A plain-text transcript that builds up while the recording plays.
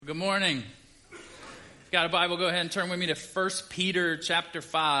Good morning. If you've got a Bible, go ahead and turn with me to 1 Peter chapter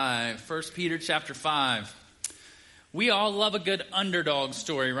 5. 1 Peter chapter 5. We all love a good underdog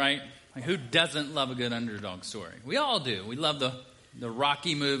story, right? Like, who doesn't love a good underdog story? We all do. We love the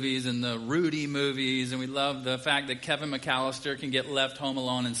Rocky movies and the Rudy movies, and we love the fact that Kevin McAllister can get left home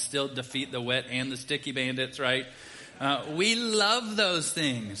alone and still defeat the Wet and the Sticky Bandits, right? We love those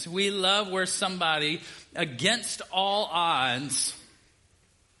things. We love where somebody, against all odds,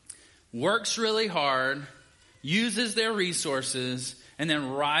 works really hard, uses their resources, and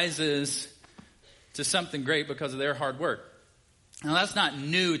then rises to something great because of their hard work. Now, that's not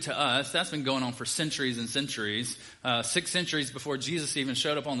new to us. That's been going on for centuries and centuries. 6 centuries before Jesus even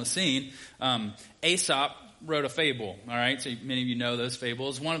showed up on the scene, Aesop wrote a fable, all right? So many of you know those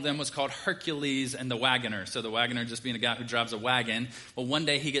fables. One of them was called Hercules and the Wagoner. So the wagoner just being a guy who drives a wagon. Well, one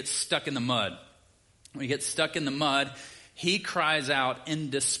day he gets stuck in the mud. When he gets stuck in the mud, he cries out in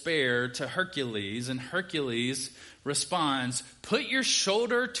despair to Hercules, and Hercules responds, "Put your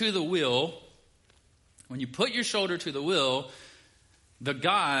shoulder to the wheel." When you put your shoulder to the wheel, the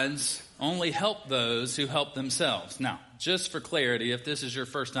gods only help those who help themselves. Now, just for clarity, if this is your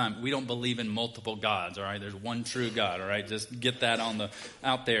first time, we don't believe in multiple gods, all right? There's one true God, all right? Just get that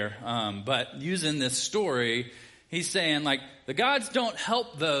out there. But using this story, he's saying, like, the gods don't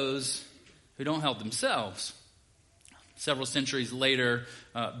help those who don't help themselves. Several centuries later,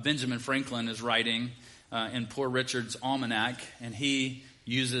 Benjamin Franklin is writing in Poor Richard's Almanac, and he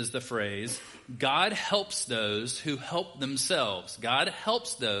uses the phrase, God helps those who help themselves. God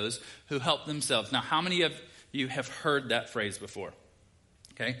helps those who help themselves. Now, how many of you have heard that phrase before?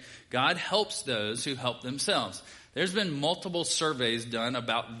 Okay, God helps those who help themselves. There's been multiple surveys done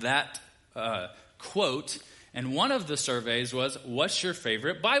about that quote, and one of the surveys was, what's your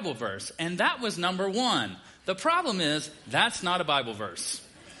favorite Bible verse? And that was number 1. The problem is, that's not a Bible verse.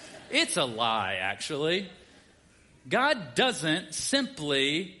 It's a lie, actually. God doesn't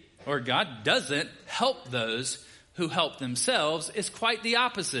help those who help themselves. It's quite the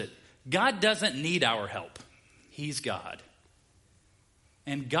opposite. God doesn't need our help. He's God.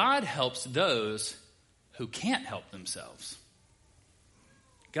 And God helps those who can't help themselves.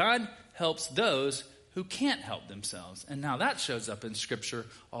 God helps those who can't help themselves. And now that shows up in Scripture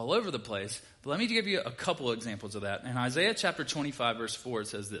all over the place. But let me give you a couple of examples of that. In Isaiah chapter 25, verse 4, it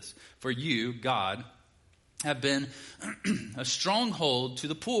says this, "For you, God, have been a stronghold to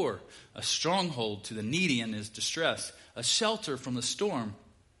the poor, a stronghold to the needy in his distress, a shelter from the storm,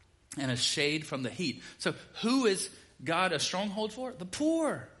 and a shade from the heat." So who is God a stronghold for? The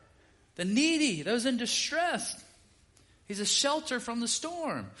poor, the needy, those in distress. He's a shelter from the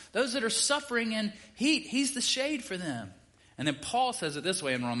storm. Those that are suffering in heat, he's the shade for them. And then Paul says it this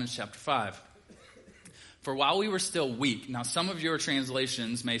way in Romans chapter 5. "For while we were still weak," now some of your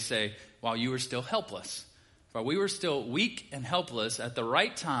translations may say, "while you were still helpless." "For we were still weak and helpless, at the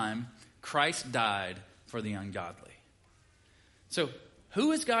right time, Christ died for the ungodly." So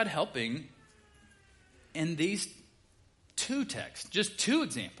who is God helping in these 2 texts? Just 2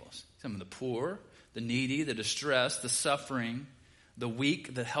 examples. Some of the poor, the needy, the distressed, the suffering, the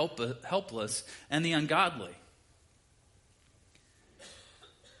weak, the helpless, and the ungodly.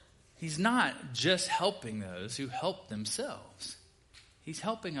 He's not just helping those who help themselves. He's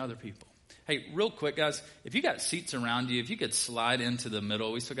helping other people. Hey, real quick, guys, if you got seats around you, if you could slide into the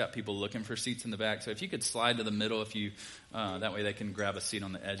middle. We still got people looking for seats in the back. So if you could slide to the middle, that way they can grab a seat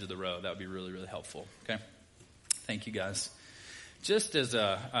on the edge of the row. That would be really, really helpful. Okay? Thank you, guys. Just as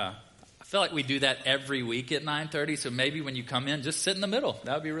I feel like we do that every week at 9:30, so maybe when you come in, just sit in the middle.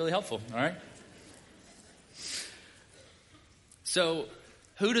 That would be really helpful, all right? So,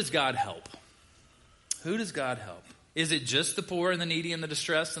 who does God help? Who does God help? Is it just the poor and the needy and the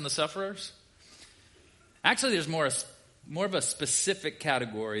distressed and the sufferers? Actually, there's more of a specific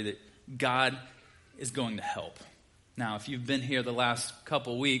category that God is going to help. Now, if you've been here the last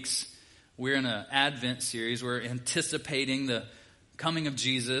couple weeks, we're in an Advent series. We're anticipating the coming of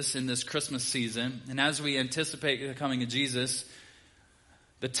Jesus in this Christmas season. And as we anticipate the coming of Jesus,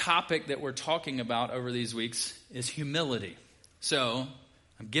 the topic that we're talking about over these weeks is humility. So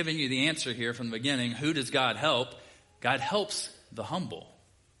I'm giving you the answer here from the beginning. Who does God help? God helps the humble.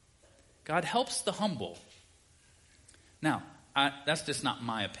 God helps the humble. Now, that's just not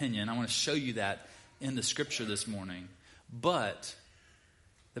my opinion. I want to show you that in the Scripture this morning. But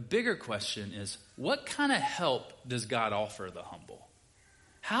the bigger question is, what kind of help does God offer the humble?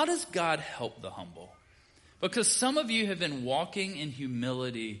 How does God help the humble? Because some of you have been walking in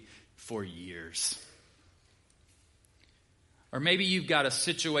humility for years. Or maybe you've got a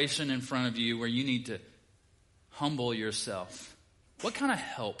situation in front of you where you need to humble yourself. What kind of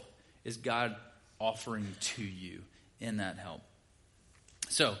help is God offering to you in that help?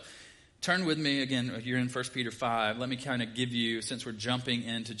 So, turn with me again. You're in 1 Peter 5. Let me kind of give you, since we're jumping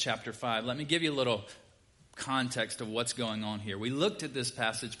into chapter 5, let me give you a little context of what's going on here. We looked at this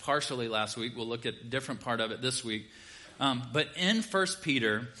passage partially last week. We'll look at a different part of it this week. But in 1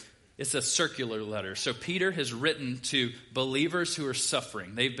 Peter, it's a circular letter. So Peter has written to believers who are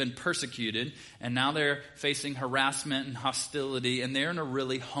suffering. They've been persecuted, and now they're facing harassment and hostility, and they're in a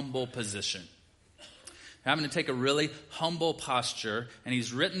really humble position. They're having to take a really humble posture, and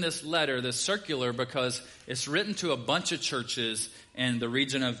he's written this letter, this circular, because it's written to a bunch of churches in the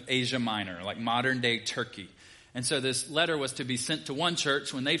region of Asia Minor, like modern-day Turkey. And so this letter was to be sent to one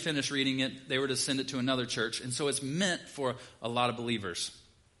church. When they finished reading it, they were to send it to another church. And so it's meant for a lot of believers.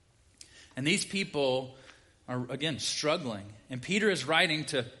 And these people are, again, struggling. And Peter is writing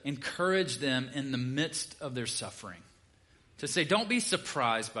to encourage them in the midst of their suffering. To say, don't be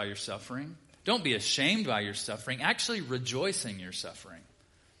surprised by your suffering. Don't be ashamed by your suffering. Actually rejoice in your suffering.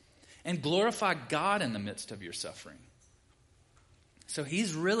 And glorify God in the midst of your suffering. So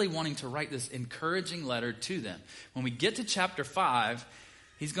he's really wanting to write this encouraging letter to them. When we get to chapter 5,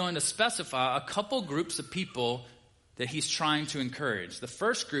 he's going to specify a couple groups of people that he's trying to encourage. The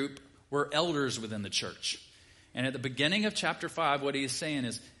first group were elders within the church. And at the beginning of chapter 5, what he is saying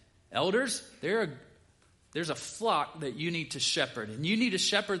is, elders, there's a flock that you need to shepherd. And you need to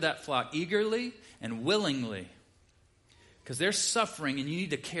shepherd that flock eagerly and willingly. Because they're suffering and you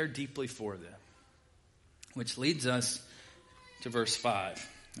need to care deeply for them. Which leads us to verse 5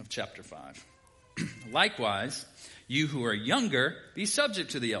 of chapter 5. Likewise, you who are younger, be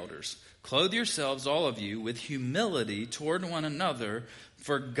subject to the elders. Clothe yourselves, all of you, with humility toward one another,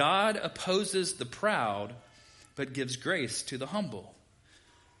 for God opposes the proud, but gives grace to the humble.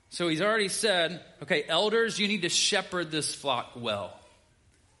 So he's already said, okay, elders, you need to shepherd this flock well.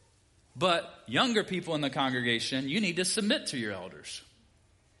 But younger people in the congregation, you need to submit to your elders.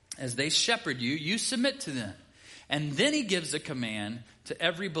 As they shepherd you, you submit to them. And then he gives a command to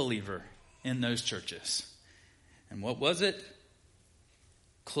every believer in those churches. And what was it?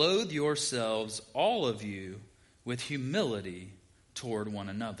 Clothe yourselves, all of you, with humility toward one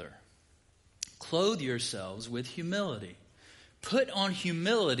another. Clothe yourselves with humility. Put on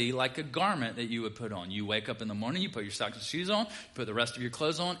humility like a garment that you would put on. You wake up in the morning, you put your socks and shoes on, you put the rest of your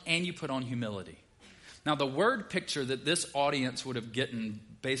clothes on, and you put on humility. Now, the word picture that this audience would have gotten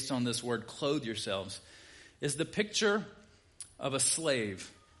based on this word, clothe yourselves, is the picture of a slave.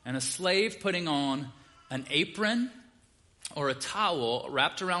 And a slave putting on an apron or a towel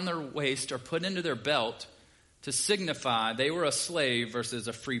wrapped around their waist or put into their belt to signify they were a slave versus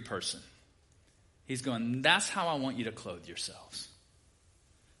a free person. He's going, that's how I want you to clothe yourselves.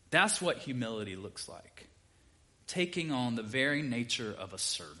 That's what humility looks like. Taking on the very nature of a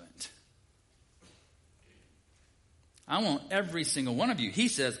servant. I want every single one of you. He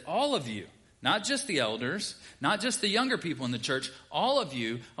says, all of you. Not just the elders, not just the younger people in the church, all of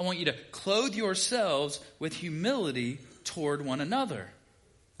you, I want you to clothe yourselves with humility toward one another.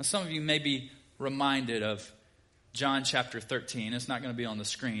 Now, some of you may be reminded of John chapter 13. It's not going to be on the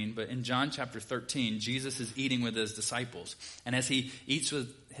screen, but in John chapter 13, Jesus is eating with his disciples. And as he eats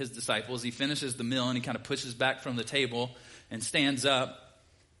with his disciples, he finishes the meal and he kind of pushes back from the table and stands up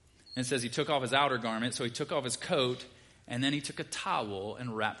and says he took off his outer garment. So he took off his coat. And then he took a towel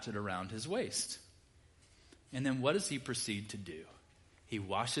and wrapped it around his waist. And then what does he proceed to do? He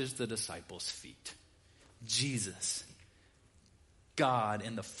washes the disciples' feet. Jesus, God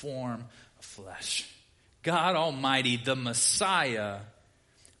in the form of flesh, God Almighty, the Messiah,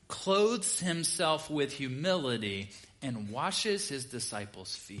 clothes himself with humility and washes his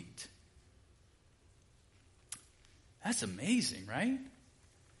disciples' feet. That's amazing, right?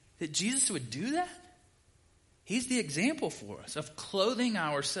 That Jesus would do that? He's the example for us of clothing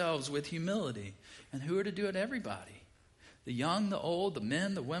ourselves with humility. And who are to do it? Everybody. The young, the old, the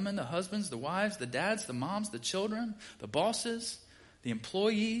men, the women, the husbands, the wives, the dads, the moms, the children, the bosses, the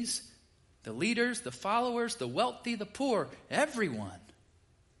employees, the leaders, the followers, the wealthy, the poor. Everyone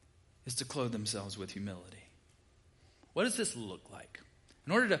is to clothe themselves with humility. What does this look like?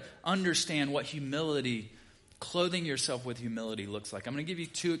 In order to understand what humility, clothing yourself with humility looks like, I'm going to give you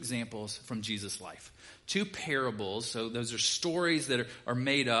two examples from Jesus' life. Two parables. So those are stories that are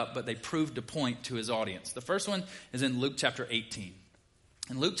made up, but they proved to point to his audience. The first one is in Luke chapter 18.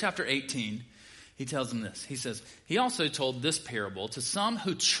 In Luke chapter 18, he tells them this. He says, he also told this parable to some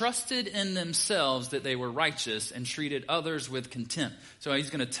who trusted in themselves that they were righteous and treated others with contempt. So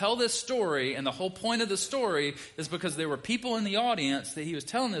he's going to tell this story, and the whole point of the story is because there were people in the audience that he was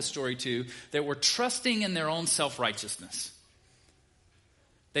telling this story to that were trusting in their own self-righteousness.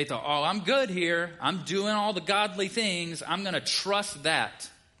 They thought, oh, I'm good here. I'm doing all the godly things. I'm going to trust that.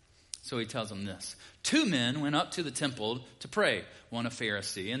 So he tells them this. 2 men went up to the temple to pray, one a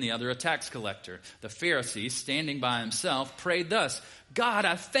Pharisee and the other a tax collector. The Pharisee, standing by himself, prayed thus, God,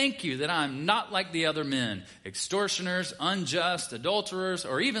 I thank you that I'm not like the other men, extortioners, unjust, adulterers,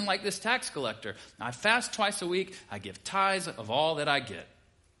 or even like this tax collector. I fast twice a week. I give tithes of all that I get.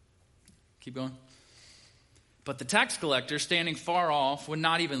 Keep going. But the tax collector, standing far off, would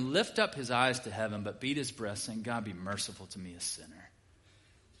not even lift up his eyes to heaven, but beat his breast, saying, God, be merciful to me, a sinner.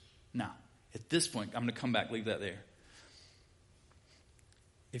 Now, at this point, I'm going to come back, leave that there.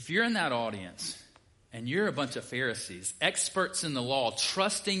 If you're in that audience, and you're a bunch of Pharisees, experts in the law,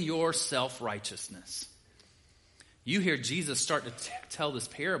 trusting your self-righteousness, you hear Jesus start to tell this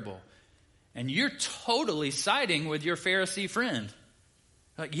parable, and you're totally siding with your Pharisee friend.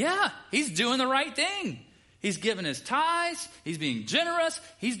 Like, yeah, he's doing the right thing. He's giving his tithes. He's being generous.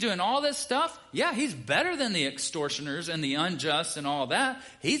 He's doing all this stuff. Yeah, he's better than the extortioners and the unjust and all that.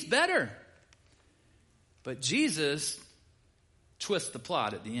 He's better. But Jesus twists the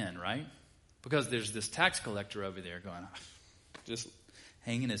plot at the end, right? Because there's this tax collector over there going, just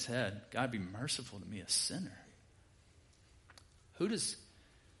hanging his head. God, be merciful to me, a sinner. Who does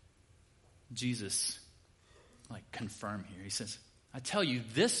Jesus confirm here? He says, I tell you,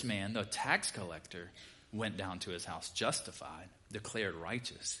 this man, the tax collector, went down to his house justified, declared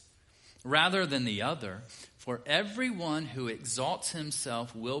righteous, rather than the other. For everyone who exalts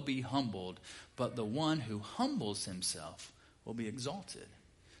himself will be humbled, but the one who humbles himself will be exalted.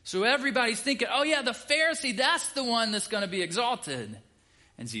 So everybody's thinking, oh yeah, the Pharisee, that's the one that's going to be exalted.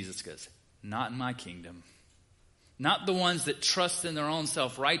 And Jesus goes, not in my kingdom. Not the ones that trust in their own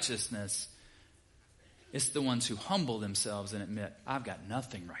self-righteousness. It's the ones who humble themselves and admit, I've got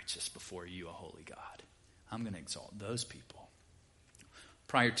nothing righteous before you, a holy God. I'm going to exalt those people.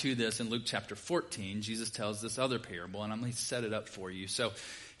 Prior to this, in Luke chapter 14, Jesus tells this other parable, and I'm going to set it up for you. So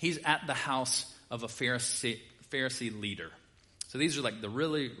he's at the house of a Pharisee leader. So these are the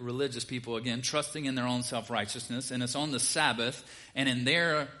really religious people, again, trusting in their own self-righteousness, and it's on the Sabbath, and in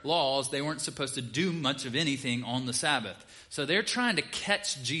their laws, they weren't supposed to do much of anything on the Sabbath. So they're trying to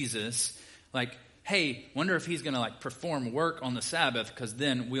catch Jesus, hey, wonder if he's going to perform work on the Sabbath, because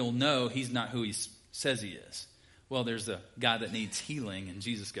then we'll know he's not who he says he is. Well, there's a guy that needs healing, and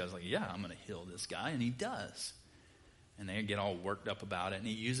Jesus goes yeah, I'm going to heal this guy, and he does. And they get all worked up about it, and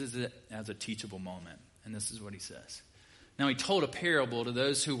he uses it as a teachable moment. And this is what he says. Now he told a parable to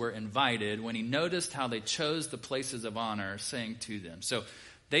those who were invited when he noticed how they chose the places of honor, saying to them. So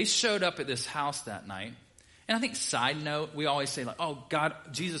they showed up at this house that night. And I think, side note, we always say oh, God,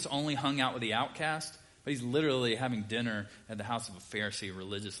 Jesus only hung out with the outcast. But he's literally having dinner at the house of a Pharisee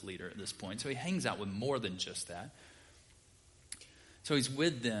religious leader at this point. So he hangs out with more than just that. So he's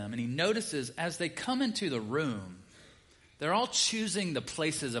with them, and he notices as they come into the room, they're all choosing the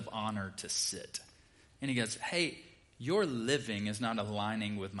places of honor to sit. And he goes, hey, your living is not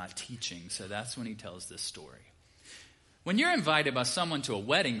aligning with my teaching. So that's when he tells this story. When you're invited by someone to a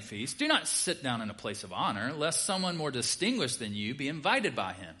wedding feast, do not sit down in a place of honor, lest someone more distinguished than you be invited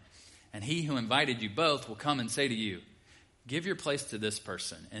by him. And he who invited you both will come and say to you, give your place to this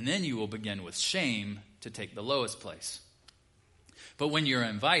person, and then you will begin with shame to take the lowest place. But when you're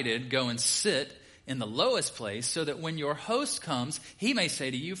invited, go and sit in the lowest place, so that when your host comes, he may say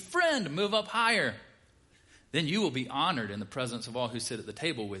to you, friend, move up higher. Then you will be honored in the presence of all who sit at the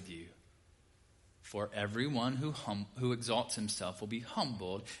table with you. For everyone who exalts himself will be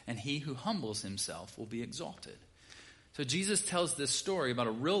humbled, and he who humbles himself will be exalted. So Jesus tells this story about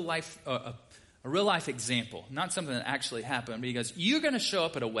a real life example, not something that actually happened. But he goes, you're going to show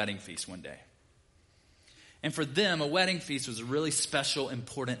up at a wedding feast one day. And for them, a wedding feast was a really special,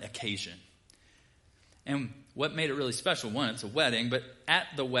 important occasion. And what made it really special? One, it's a wedding, but at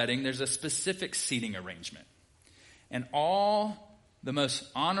the wedding, there's a specific seating arrangement. And all the most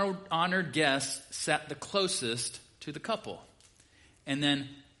honored guests sat the closest to the couple. And then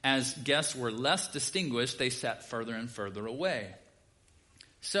as guests were less distinguished, they sat further and further away.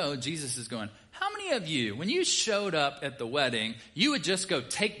 So Jesus is going, how many of you, when you showed up at the wedding, you would just go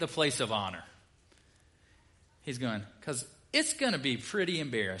take the place of honor? He's going, because it's going to be pretty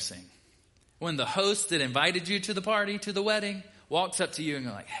embarrassing when the host that invited you to the party, to the wedding, walks up to you and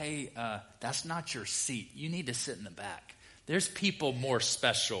goes hey, that's not your seat. You need to sit in the back. There's people more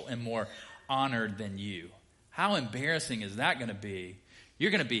special and more honored than you. How embarrassing is that going to be? You're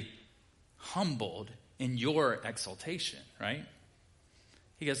going to be humbled in your exaltation, right?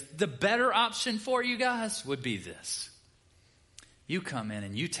 He goes, the better option for you guys would be this. You come in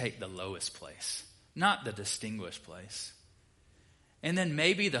and you take the lowest place, not the distinguished place. And then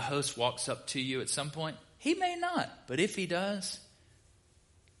maybe the host walks up to you at some point. He may not, but if he does,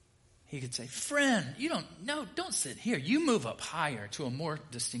 he could say, friend, don't sit here. You move up higher to a more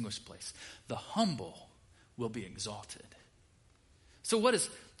distinguished place. The humble will be exalted. So what does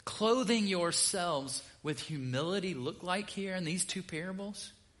clothing yourselves with humility look like here in these two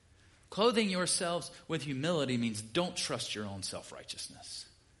parables? Clothing yourselves with humility means don't trust your own self-righteousness.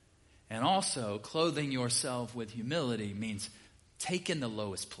 And also, clothing yourself with humility means taking the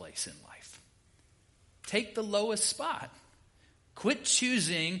lowest place in life. Take the lowest spot. Quit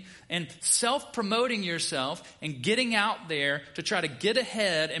choosing and self-promoting yourself and getting out there to try to get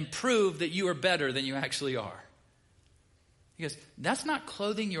ahead and prove that you are better than you actually are. Because that's not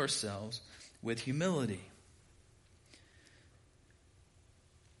clothing yourselves with humility.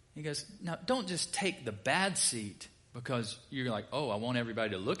 He goes, now don't just take the bad seat because you're like, oh, I want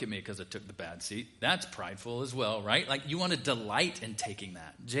everybody to look at me because I took the bad seat. That's prideful as well, right? Like you want to delight in taking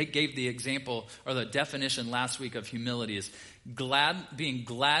that. Jake gave the example or the definition last week of humility is being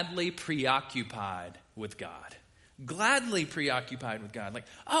gladly preoccupied with God. Gladly preoccupied with God. Like,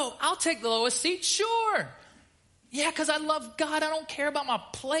 oh, I'll take the lowest seat, sure. Yeah, because I love God. I don't care about my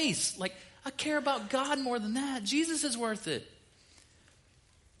place. Like, I care about God more than that. Jesus is worth it.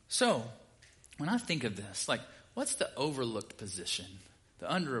 So, when I think of this, like, what's the overlooked position, the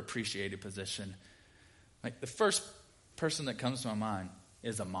underappreciated position? Like, the first person that comes to my mind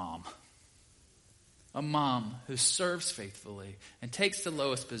is a mom. A mom who serves faithfully and takes the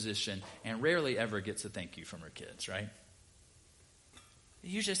lowest position and rarely ever gets a thank you from her kids, right?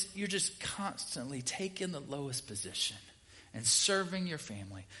 You're just constantly taking the lowest position and serving your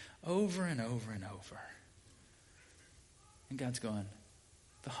family over and over and over. And God's going,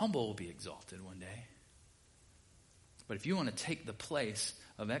 the humble will be exalted one day. But if you want to take the place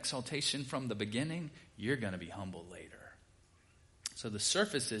of exaltation from the beginning, you're going to be humble later. So the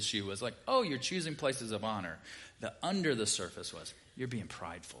surface issue was like, oh, you're choosing places of honor. The under the surface was, you're being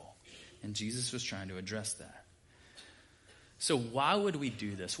prideful. And Jesus was trying to address that. So why would we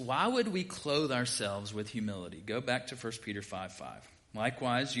do this? Why would we clothe ourselves with humility? Go back to 1 Peter 5:5.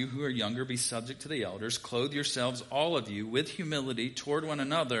 Likewise, you who are younger, be subject to the elders. Clothe yourselves, all of you, with humility toward one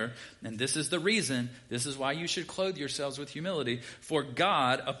another. And this is the reason. This is why you should clothe yourselves with humility. For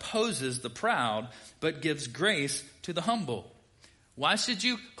God opposes the proud, but gives grace to the humble. Why should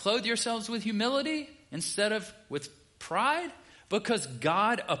you clothe yourselves with humility instead of with pride? Because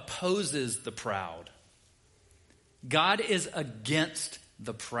God opposes the proud. God is against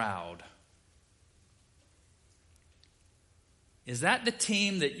the proud. Is that the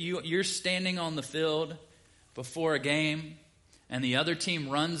team that you're standing on the field before a game and the other team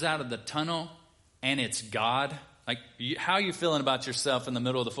runs out of the tunnel and it's God? Like, how are you feeling about yourself in the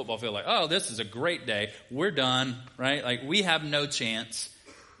middle of the football field? Like, oh, this is a great day. We're done, right? Like, we have no chance.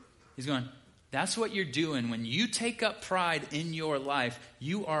 He's going, that's what you're doing. When you take up pride in your life,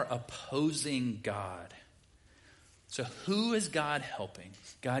 you are opposing God. So who is God helping?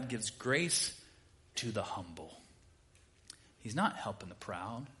 God gives grace to the humble. He's not helping the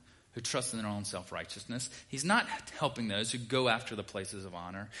proud who trust in their own self-righteousness. He's not helping those who go after the places of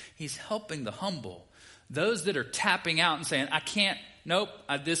honor. He's helping the humble. Those that are tapping out and saying, I can't, nope,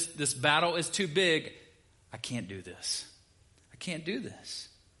 this battle is too big. I can't do this. I can't do this.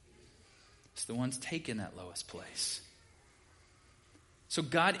 It's the ones taking that lowest place. So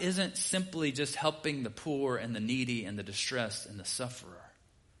God isn't simply just helping the poor and the needy and the distressed and the sufferer.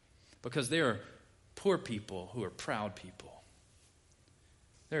 Because there are poor people who are proud people.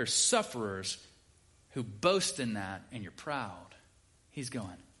 There are sufferers who boast in that and you're proud. He's going,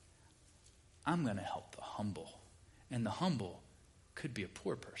 I'm going to help the humble. And the humble could be a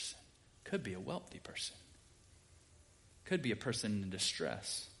poor person. Could be a wealthy person. Could be a person in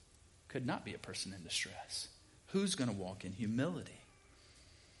distress. Could not be a person in distress. Who's going to walk in humility?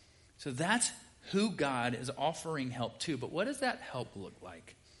 So that's who God is offering help to. But what does that help look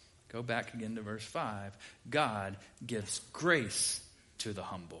like? Go back again to verse 5. God gives grace to the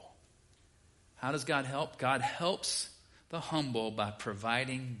humble. How does God help? God helps the humble by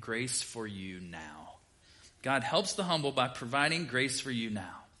providing grace for you now. God helps the humble by providing grace for you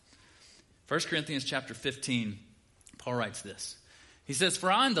now. 1 Corinthians chapter 15, Paul writes this. He says,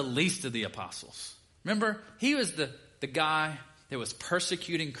 for I'm the least of the apostles. Remember, he was the guy that was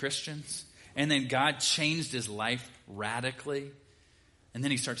persecuting Christians, and then God changed his life radically. And then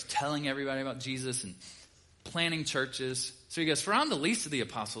he starts telling everybody about Jesus and planting churches. So he goes, for I'm the least of the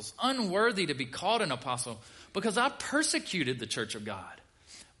apostles, unworthy to be called an apostle, because I persecuted the church of God.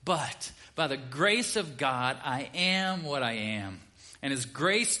 But by the grace of God, I am what I am. And his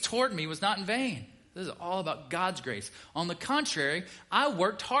grace toward me was not in vain. This is all about God's grace. On the contrary, I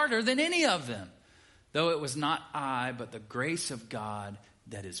worked harder than any of them, though it was not I, but the grace of God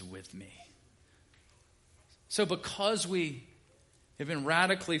that is with me. So because we have been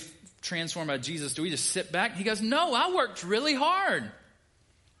radically transformed by Jesus, do we just sit back? He goes, no, I worked really hard.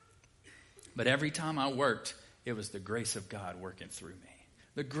 But every time I worked, it was the grace of God working through me.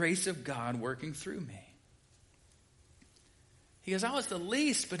 The grace of God working through me. He goes, I was the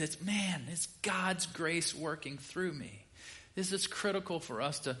least, but it's God's grace working through me. This is critical for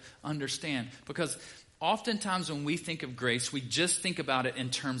us to understand, because oftentimes when we think of grace, we just think about it in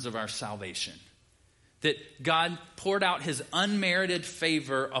terms of our salvation. That God poured out his unmerited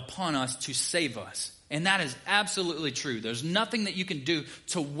favor upon us to save us. And that is absolutely true. There's nothing that you can do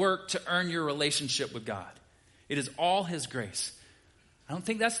to work to earn your relationship with God. It is all his grace. I don't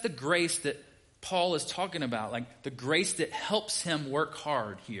think that's the grace that Paul is talking about, like the grace that helps him work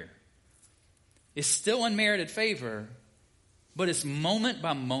hard here. It's still unmerited favor, but it's moment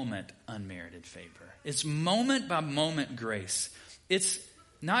by moment unmerited favor. It's moment by moment grace. It's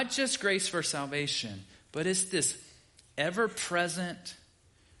not just grace for salvation, but it's this ever-present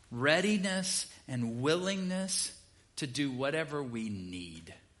readiness and willingness to do whatever we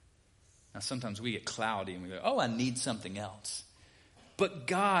need. Now, sometimes we get cloudy and we go, oh, I need something else. But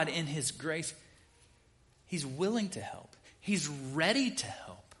God, in his grace, he's willing to help. He's ready to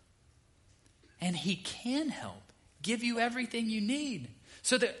help. And he can help. Give you everything you need.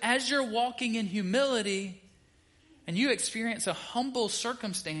 So that as you're walking in humility and you experience a humble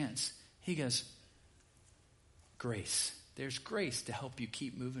circumstance, he goes, grace. There's grace to help you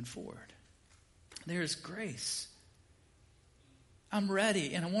keep moving forward. There's grace. I'm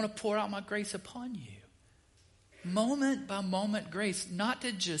ready and I want to pour out my grace upon you. Moment by moment grace, not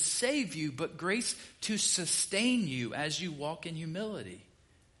to just save you, but grace to sustain you as you walk in humility.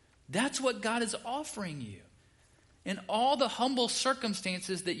 That's what God is offering you. In all the humble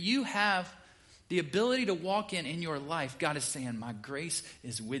circumstances that you have the ability to walk in your life, God is saying, my grace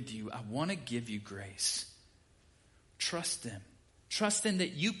is with you. I want to give you grace. Trust him. Trust in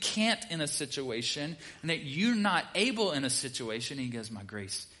that you can't in a situation and that you're not able in a situation. He goes, my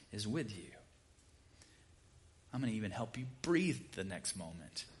grace is with you. I'm going to even help you breathe the next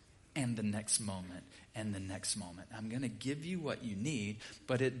moment and the next moment and the next moment. I'm going to give you what you need,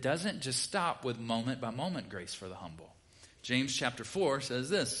 but it doesn't just stop with moment by moment grace for the humble. James chapter 4 says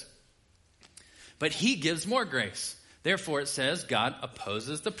this, but he gives more grace. Therefore it says, God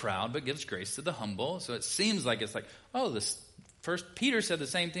opposes the proud, but gives grace to the humble. So it seems like it's like, oh, this First Peter said the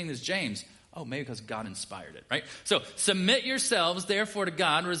same thing as James. Oh, maybe because God inspired it, right? So submit yourselves, therefore, to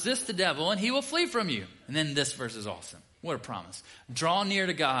God. Resist the devil, and he will flee from you. And then this verse is awesome. What a promise. Draw near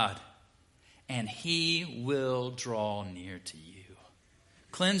to God, and he will draw near to you.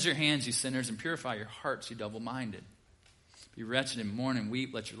 Cleanse your hands, you sinners, and purify your hearts, you double-minded. Be wretched and mourn and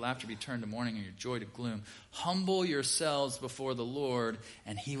weep. Let your laughter be turned to mourning and your joy to gloom. Humble yourselves before the Lord,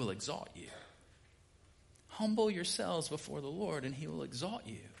 and he will exalt you. Humble yourselves before the Lord, and he will exalt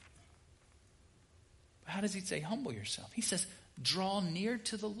you. How does he say humble yourself? He says, draw near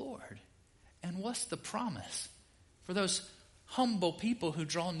to the Lord. And what's the promise? For those humble people who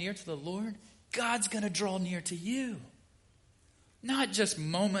draw near to the Lord, God's going to draw near to you. Not just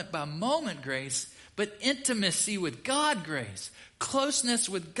moment by moment grace, but intimacy with God grace. Closeness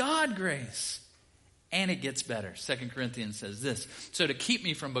with God grace. And it gets better. 2 Corinthians says this, so to keep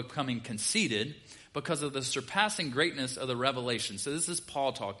me from becoming conceited, because of the surpassing greatness of the revelation. So this is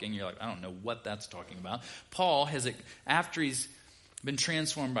Paul talking. You're like, I don't know what that's talking about. Paul has, after he's been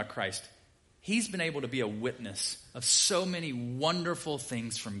transformed by Christ, he's been able to be a witness of so many wonderful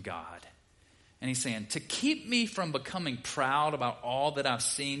things from God. And he's saying, to keep me from becoming proud about all that I've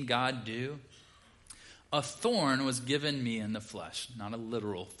seen God do, a thorn was given me in the flesh. Not a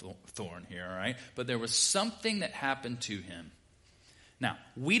literal thorn here, all right? But there was something that happened to him. Now,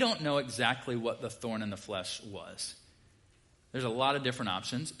 we don't know exactly what the thorn in the flesh was. There's a lot of different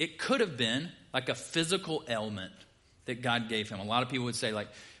options. It could have been like a physical ailment that God gave him. A lot of people would say, like,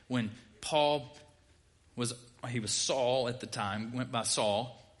 when Paul was Saul at the time, went by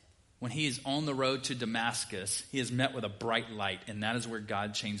Saul, when he is on the road to Damascus, he is met with a bright light, and that is where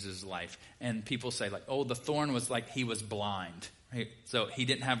God changes his life. And people say, like, oh, the thorn was like he was blind. Right? So he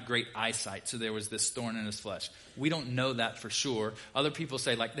didn't have great eyesight, so there was this thorn in his flesh. We don't know that for sure. Other people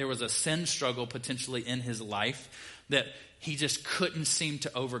say, like, there was a sin struggle potentially in his life that he just couldn't seem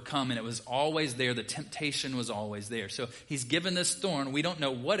to overcome, and it was always there. The temptation was always there. So he's given this thorn. We don't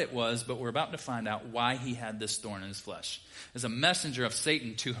know what it was, but we're about to find out why he had this thorn in his flesh. As a messenger of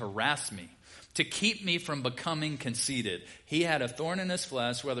Satan to harass me. to keep me from becoming conceited. He had a thorn in his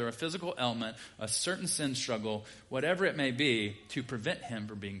flesh, whether a physical ailment, a certain sin struggle, whatever it may be, to prevent him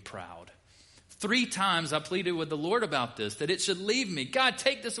from being proud. 3 times I pleaded with the Lord about this, that it should leave me. God,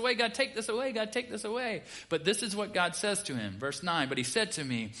 take this away. God, take this away. God, take this away. But this is what God says to him. Verse 9, but he said to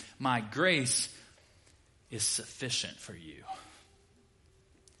me, my grace is sufficient for you.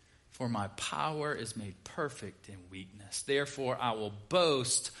 For my power is made perfect in weakness. Therefore, I will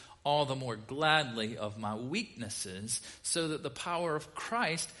boast all the more gladly of my weaknesses, so that the power of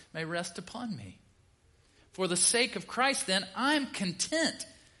Christ may rest upon me. For the sake of Christ, then, I'm content.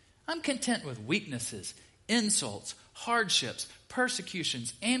 I'm content with weaknesses, insults, hardships,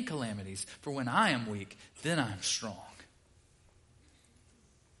 persecutions, and calamities. For when I am weak, then I'm strong.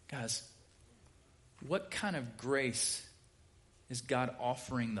 Guys, what kind of grace is God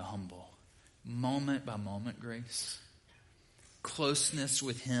offering the humble? Moment by moment grace. Closeness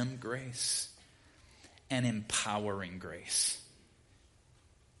with him grace. And empowering grace.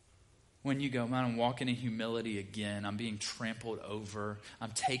 When you go, man, I'm walking in humility again. I'm being trampled over. I'm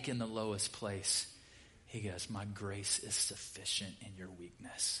taking the lowest place. He goes, my grace is sufficient in your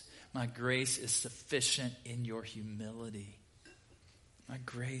weakness. My grace is sufficient in your humility. My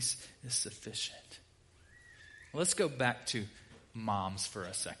grace is sufficient. Let's go back to moms for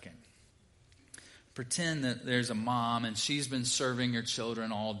a second. Pretend that there's a mom and she's been serving your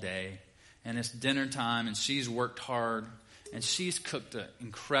children all day. And it's dinner time and she's worked hard. And she's cooked an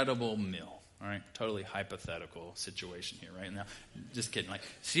incredible meal, all right? Totally hypothetical situation here right now. Just kidding. Like,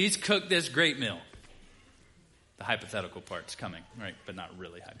 she's cooked this great meal. The hypothetical part's coming, right? But not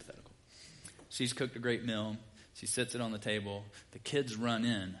really hypothetical. She's cooked a great meal. She sits it on the table. The kids run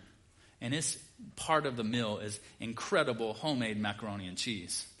in. And it's part of the meal is incredible homemade macaroni and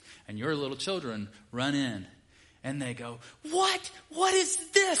cheese. And your little children run in. And they go, what? What is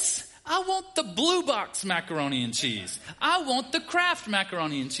this? I want the blue box macaroni and cheese. I want the Kraft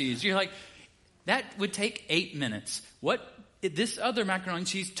macaroni and cheese. You're like, that would take 8 minutes. This other macaroni and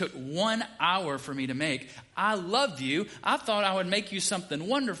cheese took 1 hour for me to make. I love you. I thought I would make you something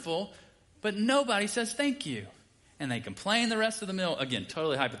wonderful, but nobody says thank you. And they complain the rest of the meal. Again,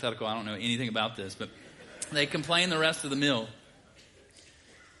 totally hypothetical. I don't know anything about this, but they complain the rest of the meal.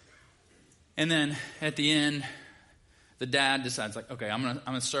 And then at the end, the dad decides, like, okay, I'm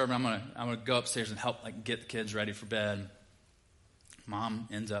gonna serve. I'm gonna go upstairs and help, like, get the kids ready for bed. Mom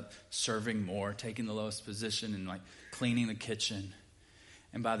ends up serving more, taking the lowest position, and like cleaning the kitchen.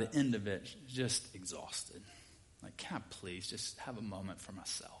 And by the end of it, just exhausted. Like, can I please just have a moment for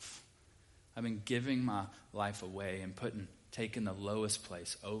myself? I've been giving my life away and taking the lowest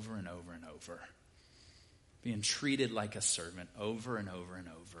place over and over and over, being treated like a servant over and over and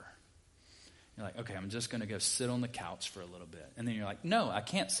over. You're like, okay, I'm just going to go sit on the couch for a little bit. And then you're like, no, I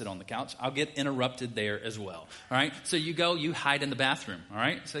can't sit on the couch. I'll get interrupted there as well. All right? So you hide in the bathroom. All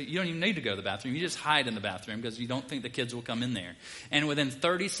right? So you don't even need to go to the bathroom. You just hide in the bathroom because you don't think the kids will come in there. And within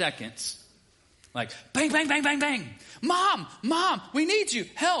 30 seconds, like, bang, bang, bang, bang, bang. Mom, we need you.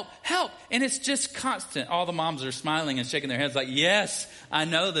 Help. And it's just constant. All the moms are smiling and shaking their heads like, yes, I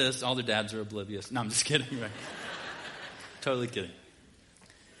know this. All their dads are oblivious. No, I'm just kidding. Right? Totally kidding.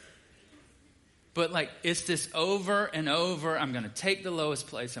 But like, it's this over and over. I'm going to take the lowest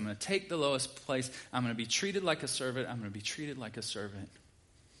place. I'm going to take the lowest place. I'm going to be treated like a servant. I'm going to be treated like a servant.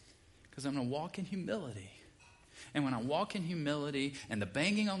 Because I'm going to walk in humility. And when I walk in humility and the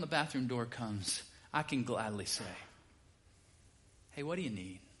banging on the bathroom door comes, I can gladly say, hey, what do you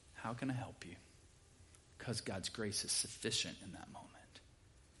need? How can I help you? Because God's grace is sufficient in that moment.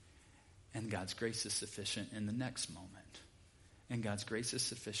 And God's grace is sufficient in the next moment. And God's grace is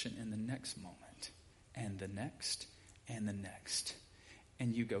sufficient in the next moment. And the next, and the next.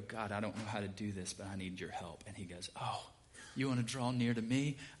 And you go, God, I don't know how to do this, but I need your help. And he goes, oh, you want to draw near to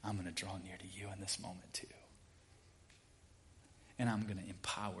me? I'm going to draw near to you in this moment too. And I'm going to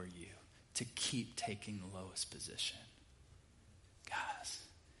empower you to keep taking the lowest position. Guys,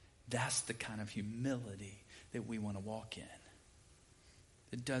 that's the kind of humility that we want to walk in.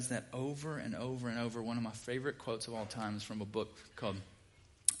 It does that over and over and over. One of my favorite quotes of all time is from a book called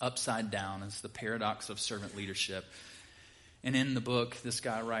Upside Down. It's the paradox of servant leadership. And in the book, this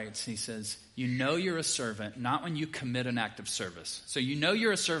guy writes, he says, you know you're a servant not when you commit an act of service. So you know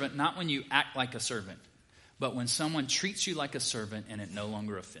you're a servant not when you act like a servant, but when someone treats you like a servant and it no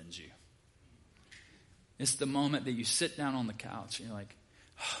longer offends you. It's the moment that you sit down on the couch and you're like,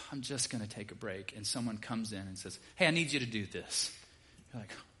 oh, I'm just going to take a break. And someone comes in and says, hey, I need you to do this. You're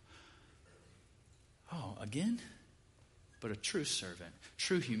like, oh, again? But a true servant,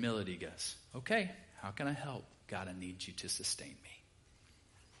 true humility goes, okay, how can I help? God, I need you to sustain me.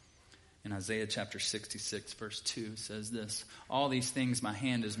 In Isaiah chapter 66, verse 2 says this, all these things my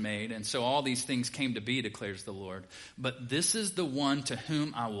hand has made, and so all these things came to be, declares the Lord. But this is the one to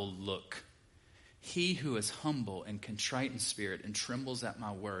whom I will look, he who is humble and contrite in spirit and trembles at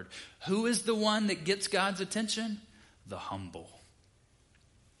my word. Who is the one that gets God's attention? The humble.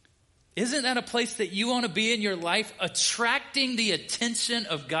 Isn't that a place that you want to be in your life, attracting the attention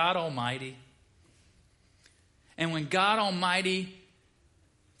of God Almighty? And when God Almighty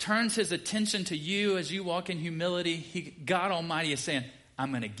turns his attention to you as you walk in humility, God Almighty is saying,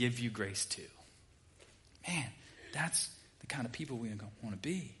 I'm going to give you grace too. Man, that's the kind of people we want to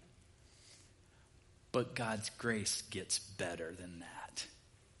be. But God's grace gets better than that.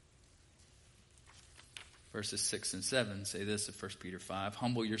 Verses 6 and 7 say this of 1 Peter 5.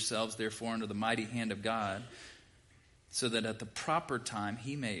 Humble yourselves, therefore, under the mighty hand of God, so that at the proper time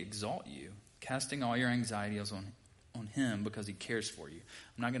he may exalt you, casting all your anxieties on him because he cares for you.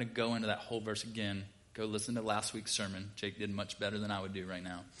 I'm not going to go into that whole verse again. Go listen to last week's sermon. Jake did much better than I would do right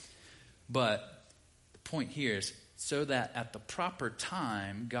now. But the point here is so that at the proper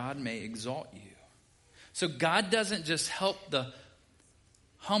time God may exalt you. So God doesn't just help the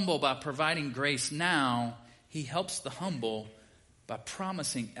humble by providing grace now. He helps the humble by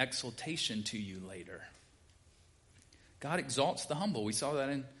promising exaltation to you later. God exalts the humble. We saw that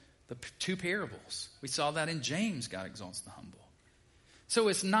in the two parables. We saw that in James, God exalts the humble. So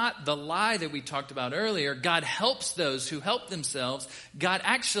it's not the lie that we talked about earlier. God helps those who help themselves. God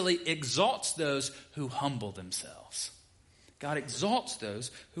actually exalts those who humble themselves. God exalts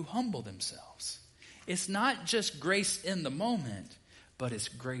those who humble themselves. It's not just grace in the moment, but it's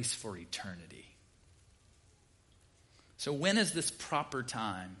grace for eternity. So when is this proper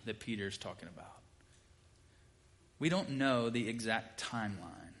time that Peter is talking about? We don't know the exact timeline.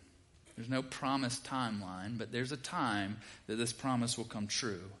 There's no promised timeline, but there's a time that this promise will come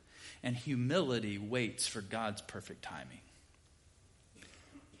true. And humility waits for God's perfect timing.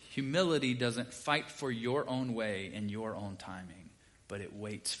 Humility doesn't fight for your own way and your own timing, but it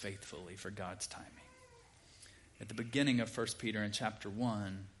waits faithfully for God's timing. At the beginning of 1 Peter in chapter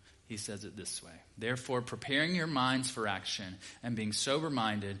 1, he says it this way. Therefore, preparing your minds for action and being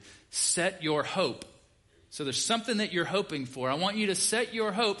sober-minded, set your hope. So there's something that you're hoping for. I want you to set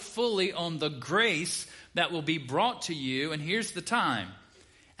your hope fully on the grace that will be brought to you. And here's the time.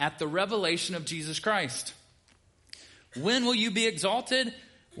 At the revelation of Jesus Christ. When will you be exalted?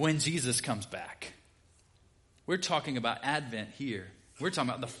 When Jesus comes back. We're talking about Advent here. We're talking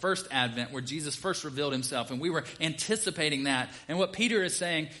about the first Advent where Jesus first revealed himself, and we were anticipating that. And what Peter is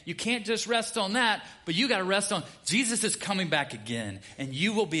saying, you can't just rest on that, but you got to rest on Jesus is coming back again, and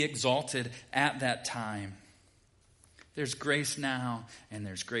you will be exalted at that time. There's grace now, and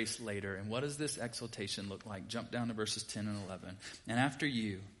there's grace later. And what does this exaltation look like? Jump down to verses 10 and 11. And after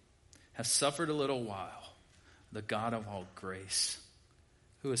you have suffered a little while, the God of all grace,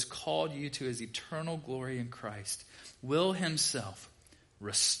 who has called you to his eternal glory in Christ, will himself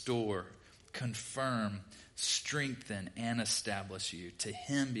restore, confirm, strengthen, and establish you. To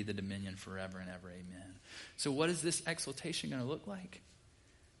him be the dominion forever and ever. Amen. So what is this exaltation going to look like?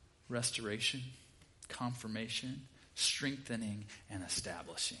 Restoration, confirmation, strengthening, and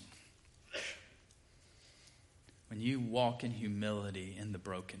establishing. When you walk in humility in the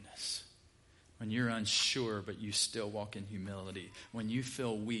brokenness, when you're unsure but you still walk in humility, when you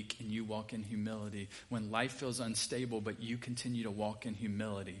feel weak and you walk in humility, when life feels unstable but you continue to walk in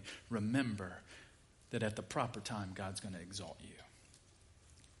humility, remember that at the proper time God's going to exalt you.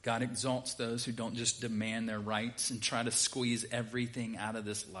 God exalts those who don't just demand their rights and try to squeeze everything out of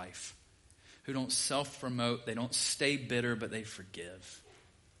this life, who don't self-promote, they don't stay bitter, but they forgive.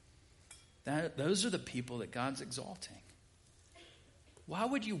 Those are the people that God's exalting. Why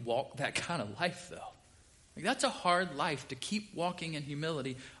would you walk that kind of life, though? Like, that's a hard life to keep walking in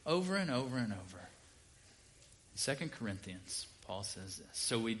humility over and over and over. In 2 Corinthians, Paul says this,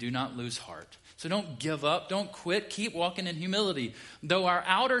 so we do not lose heart. So don't give up, don't quit, keep walking in humility. Though our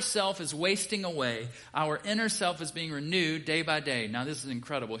outer self is wasting away, our inner self is being renewed day by day. Now this is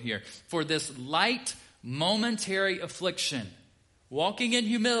incredible here. For this light, momentary affliction, walking in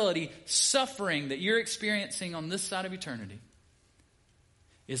humility, suffering that you're experiencing on this side of eternity,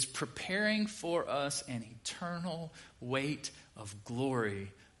 is preparing for us an eternal weight of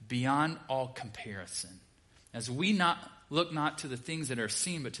glory beyond all comparison. As we look not to the things that are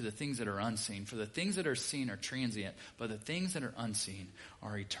seen, but to the things that are unseen. For the things that are seen are transient, but the things that are unseen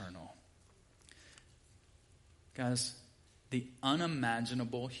are eternal. Guys, the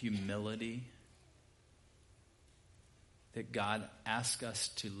unimaginable humility that God asks us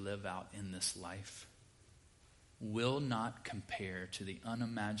to live out in this life will not compare to the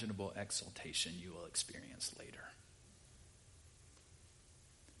unimaginable exaltation you will experience later.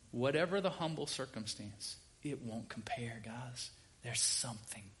 Whatever the humble circumstance, it won't compare, guys. There's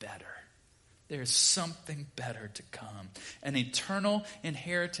something better. There's something better to come. An eternal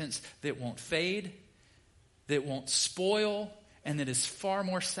inheritance that won't fade, that won't spoil, and that is far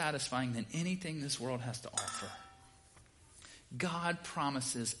more satisfying than anything this world has to offer. God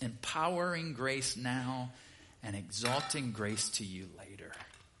promises empowering grace now and exalting grace to you later.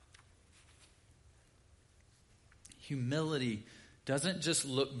 Humility doesn't just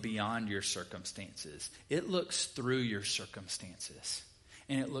look beyond your circumstances. It looks through your circumstances.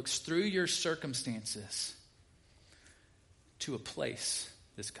 And it looks through your circumstances to a place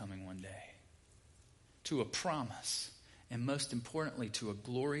that's coming one day. To a promise. And most importantly, to a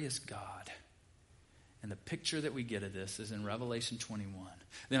glorious God. And the picture that we get of this is in Revelation 21.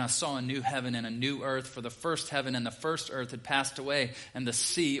 Then I saw a new heaven and a new earth, for the first heaven and the first earth had passed away, and the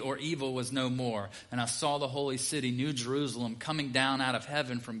sea or evil was no more. And I saw the holy city, New Jerusalem, coming down out of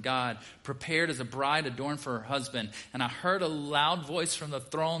heaven from God, prepared as a bride adorned for her husband. And I heard a loud voice from the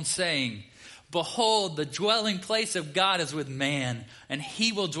throne saying, Behold, the dwelling place of God is with man, and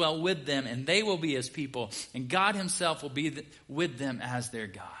he will dwell with them, and they will be his people, and God himself will be with them as their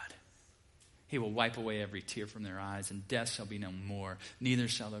God. He will wipe away every tear from their eyes, and death shall be no more. Neither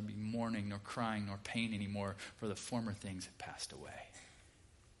shall there be mourning, nor crying, nor pain anymore, for the former things have passed away.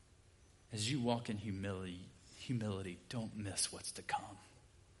 As you walk in humility, don't miss what's to come.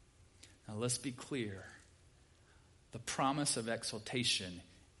 Now let's be clear. The promise of exaltation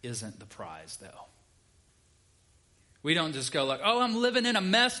isn't the prize, though. We don't just go like, I'm living in a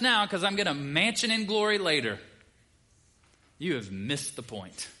mess now because I'm going to mansion in glory later. You have missed the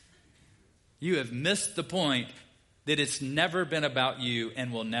point. You have missed the point that it's never been about you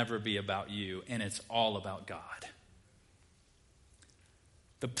and will never be about you, and it's all about God.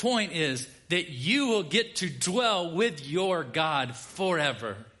 The point is that you will get to dwell with your God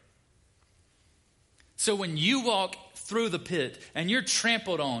forever. So when you walk through the pit and you're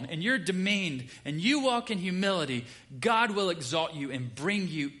trampled on and you're demeaned and you walk in humility, God will exalt you and bring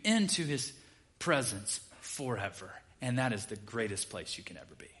you into his presence forever. And that is the greatest place you can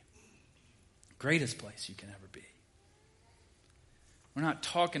ever be. Greatest place you can ever be. We're not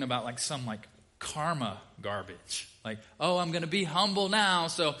talking about some karma garbage. I'm going to be humble now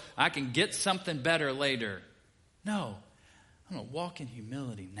so I can get something better later. No, I'm going to walk in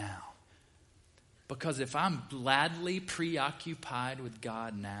humility now. Because if I'm gladly preoccupied with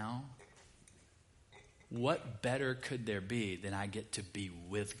God now, what better could there be than I get to be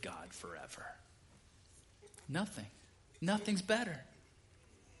with God forever? Nothing. Nothing's better.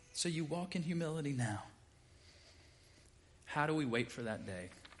 So you walk in humility now. How do we wait for that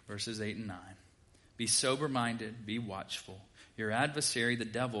day? Verses 8 and 9. Be sober-minded, be watchful. Your adversary, the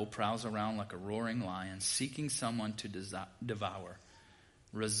devil, prowls around like a roaring lion, seeking someone to devour.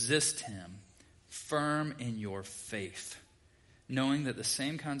 Resist him, firm in your faith, knowing that the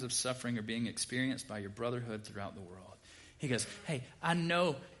same kinds of suffering are being experienced by your brotherhood throughout the world. He goes, hey, I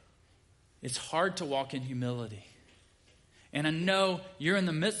know it's hard to walk in humility. And I know you're in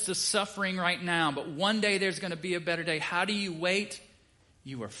the midst of suffering right now, but one day there's going to be a better day. How do you wait?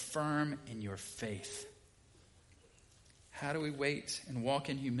 You are firm in your faith. How do we wait and walk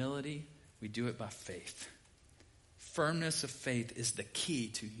in humility? We do it by faith. Firmness of faith is the key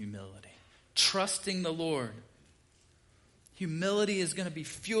to humility. Trusting the Lord. Humility is going to be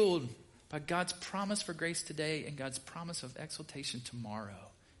fueled by God's promise for grace today and God's promise of exaltation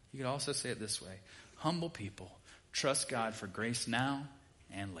tomorrow. You could also say it this way. Humble people trust God for grace now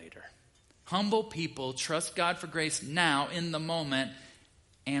and later. Humble people trust God for grace now in the moment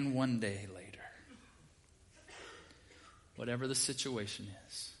and one day later. Whatever the situation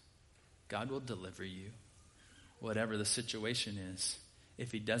is, God will deliver you. Whatever the situation is,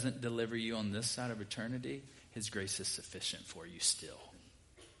 if he doesn't deliver you on this side of eternity, his grace is sufficient for you still.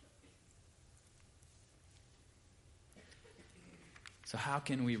 So how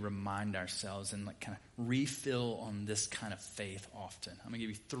can we remind ourselves and kind of refill on this kind of faith often? I'm going to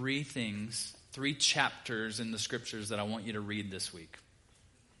give you 3 things, 3 chapters in the scriptures that I want you to read this week.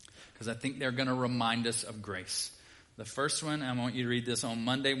 Because I think they're going to remind us of grace. The first one, I want you to read this on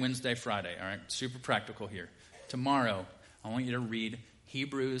Monday, Wednesday, Friday. All right, super practical here. Tomorrow, I want you to read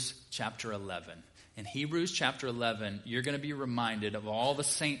Hebrews chapter 11. In Hebrews chapter 11, you're going to be reminded of all the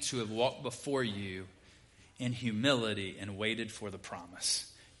saints who have walked before you in humility and waited for the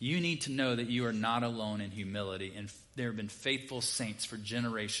promise. You need to know that you are not alone in humility, and there have been faithful saints for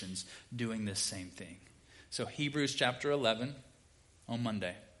generations doing this same thing. So Hebrews chapter 11 on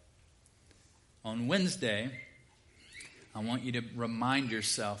Monday. On Wednesday, I want you to remind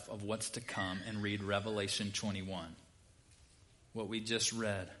yourself of what's to come and read Revelation 21. What we just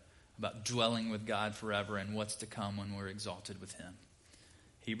read about dwelling with God forever and what's to come when we're exalted with him.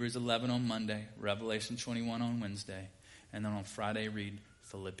 Hebrews 11 on Monday, Revelation 21 on Wednesday, and then on Friday read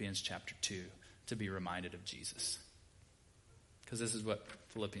Philippians chapter 2 to be reminded of Jesus. Because this is what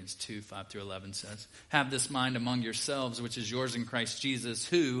Philippians 2, 5 through 11 says. Have this mind among yourselves, which is yours in Christ Jesus,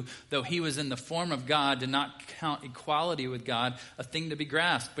 who, though he was in the form of God, did not count equality with God a thing to be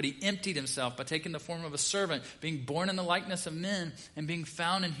grasped, but he emptied himself by taking the form of a servant, being born in the likeness of men, and being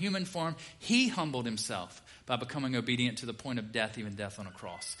found in human form, he humbled himself by becoming obedient to the point of death, even death on a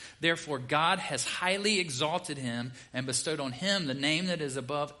cross. Therefore, God has highly exalted him and bestowed on him the name that is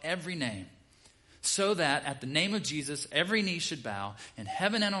above every name, so that at the name of Jesus, every knee should bow in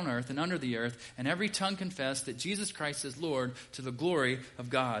heaven and on earth and under the earth, and every tongue confess that Jesus Christ is Lord, to the glory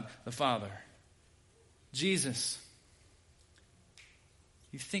of God the Father. Jesus.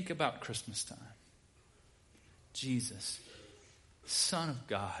 You think about Christmas time. Jesus, Son of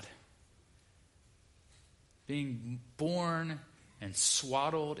God, being born and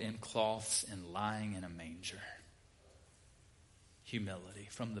swaddled in cloths and lying in a manger. Humility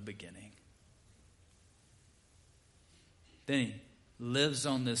from the beginning. Then he lives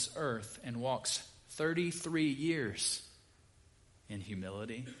on this earth and walks 33 years in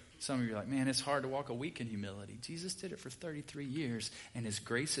humility. Some of you are like, man, it's hard to walk a week in humility. Jesus did it for 33 years, and his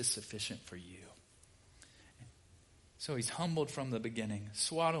grace is sufficient for you. So he's humbled from the beginning,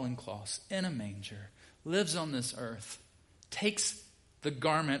 swaddling cloths, in a manger, lives on this earth, takes the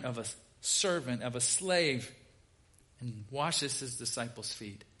garment of a servant, of a slave, and washes his disciples'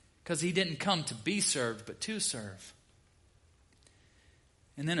 feet. Because he didn't come to be served, but to serve.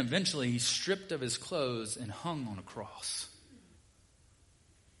 And then eventually he's stripped of his clothes and hung on a cross.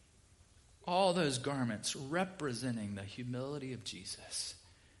 All those garments representing the humility of Jesus.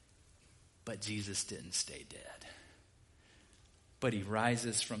 But Jesus didn't stay dead. But he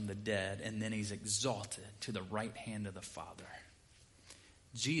rises from the dead, and then he's exalted to the right hand of the Father.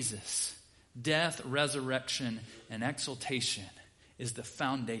 Jesus, death, resurrection, and exaltation is the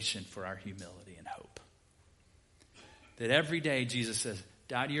foundation for our humility and hope. That every day Jesus says,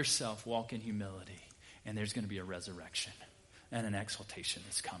 die to yourself, walk in humility, and there's going to be a resurrection and an exaltation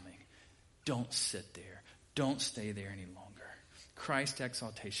that's coming. Don't sit there. Don't stay there any longer. Christ's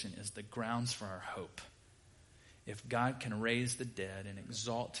exaltation is the grounds for our hope. If God can raise the dead and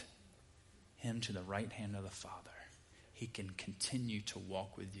exalt him to the right hand of the Father, he can continue to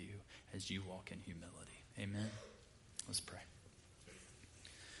walk with you as you walk in humility. Amen. Let's pray.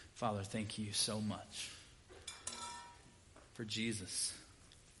 Father, thank you so much for Jesus.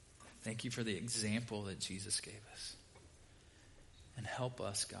 Thank you for the example that Jesus gave us. And help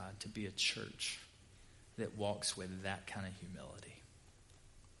us, God, to be a church that walks with that kind of humility.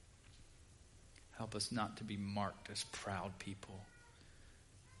 Help us not to be marked as proud people,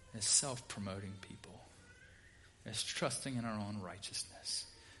 as self-promoting people, as trusting in our own righteousness,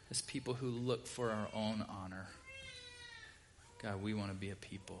 as people who look for our own honor. God, we want to be a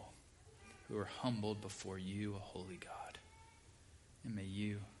people who are humbled before you, a holy God. And may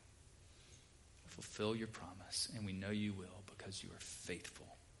you fulfill your promise, and we know you will because you are faithful.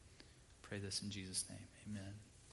 Pray this in Jesus' name. Amen.